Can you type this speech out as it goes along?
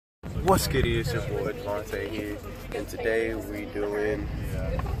What's good, it's your boy Devontae here, and today we doing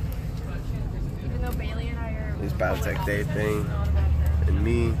this BioTech Day thing, and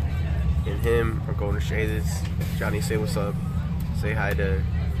me and him are going to share this. Johnny, say what's up. Say hi to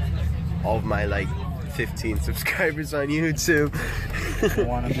all of my like 15 subscribers on YouTube. I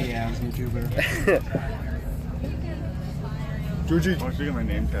want to be as YouTuber. Georgie. I want to get my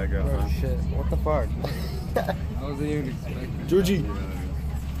name tag out. Oh shit, what the fuck? I wasn't even expecting. Georgie.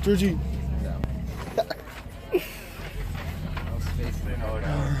 Georgie.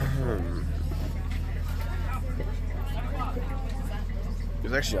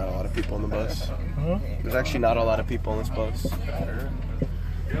 There's actually not a lot of people on the bus. Huh? There's actually not a lot of people on this bus.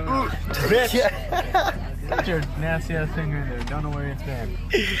 Bitch! Put your nasty ass finger in there. Don't know where it's been.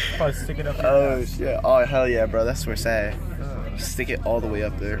 Probably stick it up your Oh ass. shit. Oh hell yeah, bro. That's where it's at. Stick it all the way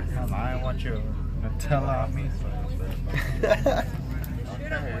up there. I don't want your Nutella on me.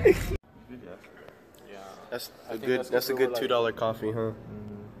 That's a good $2 coffee, huh?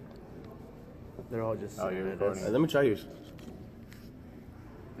 They're all just. Oh, you're recording. Let me try yours.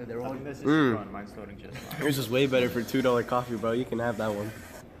 They're all just Mine's loading just fine. Yours is way better for $2 coffee, bro. You can have that one.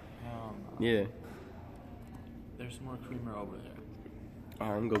 Yeah. There's more creamer over there.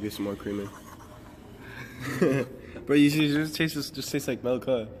 Alright, I'm gonna go get some more creamer. Bro, you see, it just tastes like milk,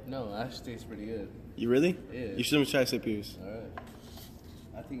 huh? No, it actually tastes pretty good. You really? Yeah. You should try sip yours. Alright.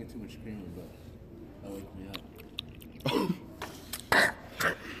 I think it's too much creamer, but that'll wake me up.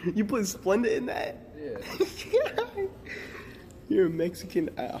 You put Splenda in that? Yeah. You're a Mexican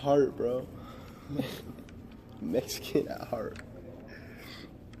at heart, bro. Mexican at heart.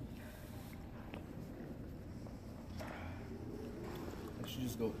 I should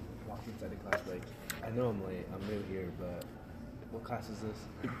just go walk inside the class like, I know I'm late, I'm new here, but what class is this?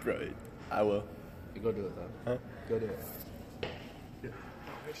 Right. I will. You go do it though. Huh? Go do it.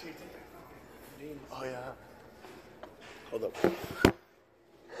 Oh yeah. Hold up.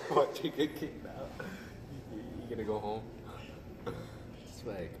 What, you get kicked out? You gonna go home? Just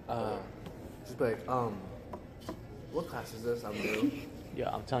like, what class is this? I'm new.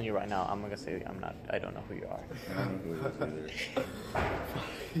 Yeah, I'm telling you right now. I'm gonna say I don't know who you are. I don't know who it is either.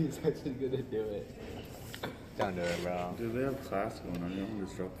 He's actually gonna do it. Don't do it, bro. Dude, they have class going on. You don't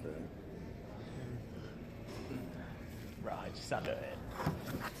disrupt that. Bro, just don't do it.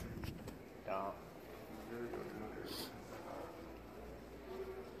 Don't.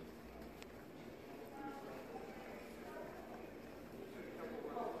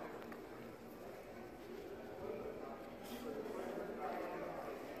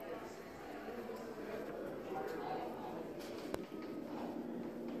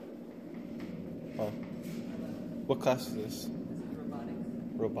 What class is this?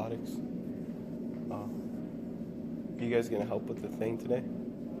 Robotics. Oh. Are you guys gonna help with the thing today?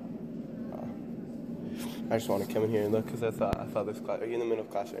 I just want to come in here and look because I thought this class. Are you in the middle of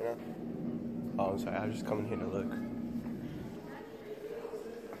class right now? Oh, I'm sorry. I was just coming here to look.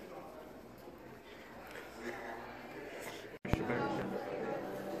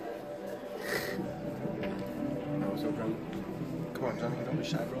 What's up, Johnny? Come on, Johnny. Don't be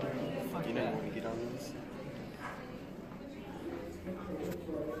shy, bro. You know you want to get on this.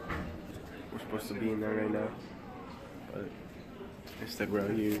 We're supposed to be in there right now, but instead we're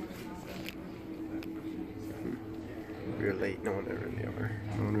out here. We were late. No one really ever.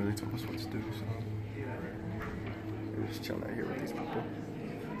 No one really told us what to do. So we're just chilling out here with these people.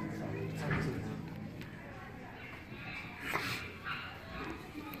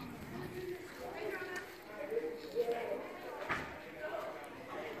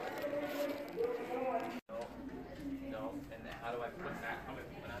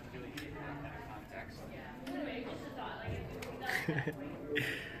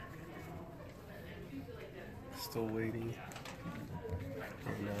 Still waiting.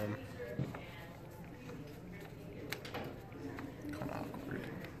 And kind of awkward.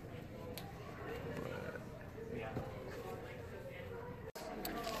 But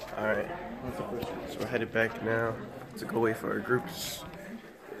alright. So we're headed back now to go wait for our groups.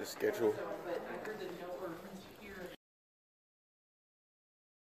 There's a schedule.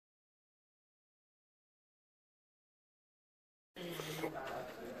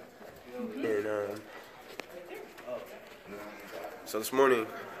 And so this morning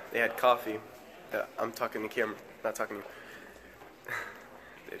they had coffee. I'm talking to the camera, not talking to you.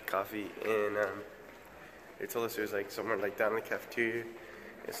 They had coffee, and they told us it was like somewhere like down in the cafeteria.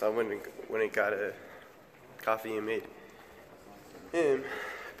 And so I went and got a coffee and made him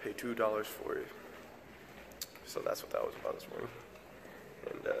pay $2 for it. So that's what that was about this morning.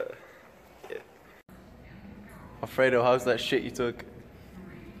 And yeah. Alfredo, how's that shit you took?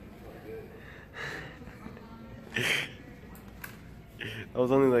 That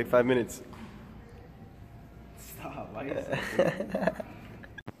was only like 5 minutes. Stop. Why is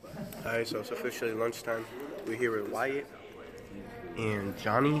Alright, so it's officially lunchtime. We're here with Wyatt and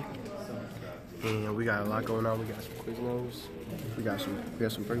Johnny. And we got a lot going on. We got some Quiznos. We got some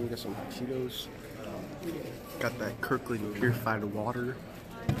burgers, we got some Cheetos. Got that Kirkland purified water.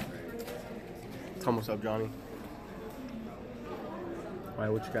 Tell me what's up, Johnny.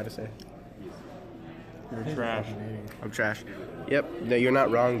 Wyatt, what you gotta say? You're trash. I'm trash. Yep, no, you're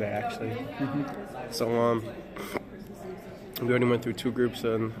not wrong there, actually. So, we already went through 2 groups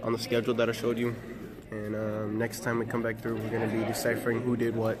on the schedule that I showed you. And next time we come back through, we're going to be deciphering who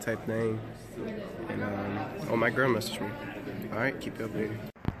did what type thing. And, oh, my girl messaged me. Alright, keep it updated.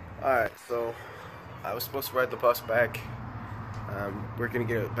 Alright, so I was supposed to ride the bus back. We're going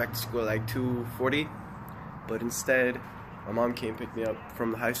to get back to school at like 2:40. But instead, my mom came pick me up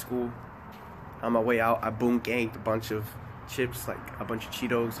from the high school. On my way out, I boom ganged a bunch of chips, like a bunch of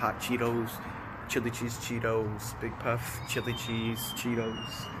Cheetos, hot Cheetos, chili cheese Cheetos, Big Puff, chili cheese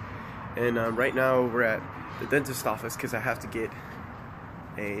Cheetos. And right now we're at the dentist office because I have to get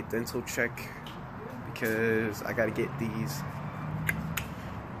a dental check because I got to get these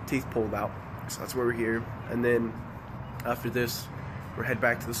teeth pulled out. So that's why we're here. And then after this, we're head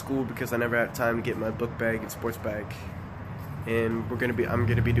back to the school because I never had time to get my book bag and sports bag. And I'm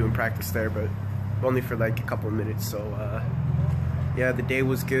gonna be doing practice there, but only for like a couple of minutes. So yeah, the day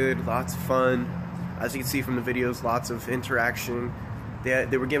was good, lots of fun. As you can see from the videos, lots of interaction.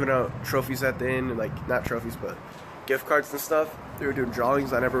 They were giving out trophies at the end, like not trophies, but gift cards and stuff. They were doing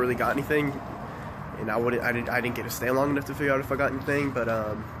drawings. I never really got anything, and I didn't get to stay long enough to figure out if I got anything. But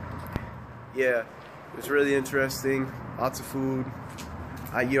yeah, it was really interesting. Lots of food.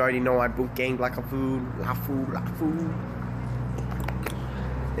 You already know I boot gang like a food, lot of food.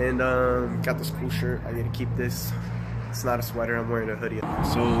 And got this cool shirt. I need to keep this. It's not a sweater, I'm wearing a hoodie.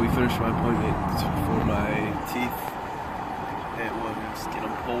 So we finished my appointment for my teeth. It was get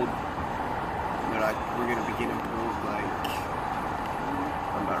them pulled. But we're gonna be getting pulled like,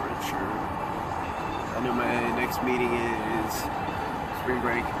 I'm not really sure. I know my next meeting is spring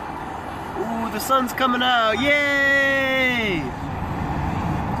break. Ooh, the sun's coming out, yay!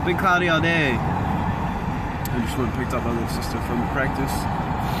 It's been cloudy all day. I just went and picked up my little sister from practice.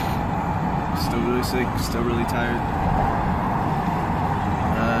 Still really sick, still really tired.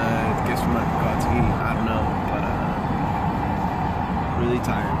 I guess we might go out to eat, I don't know, but really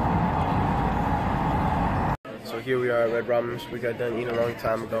tired. So here we are at Red Robin's. We got done eating a long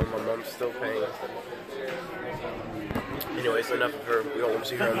time ago. My mom's still paying. Anyways, enough of her. We don't want to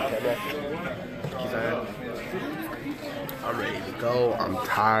see her on the camera. She's tired. I'm ready to go. I'm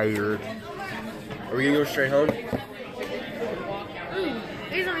tired. Are we gonna go straight home?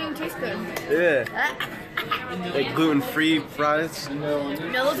 These don't even taste good. Yeah. Like gluten-free fries. No,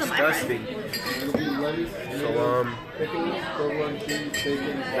 those are my fries. Disgusting. So okay.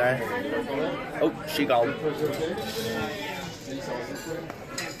 Oh, she gone.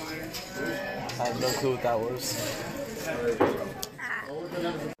 I have no clue what that was.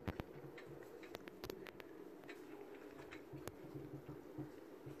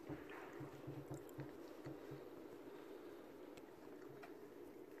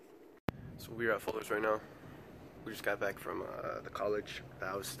 So we're at Fuller's right now. We just got back from the college that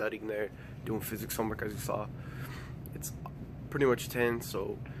I was studying there, doing physics homework as you saw. It's pretty much 10,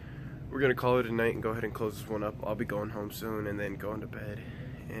 so we're gonna call it a night and go ahead and close this one up. I'll be going home soon and then going to bed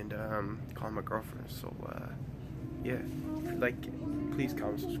and calling my girlfriend. So yeah, if you like it, please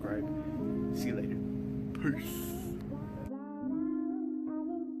comment, subscribe. See you later. Peace.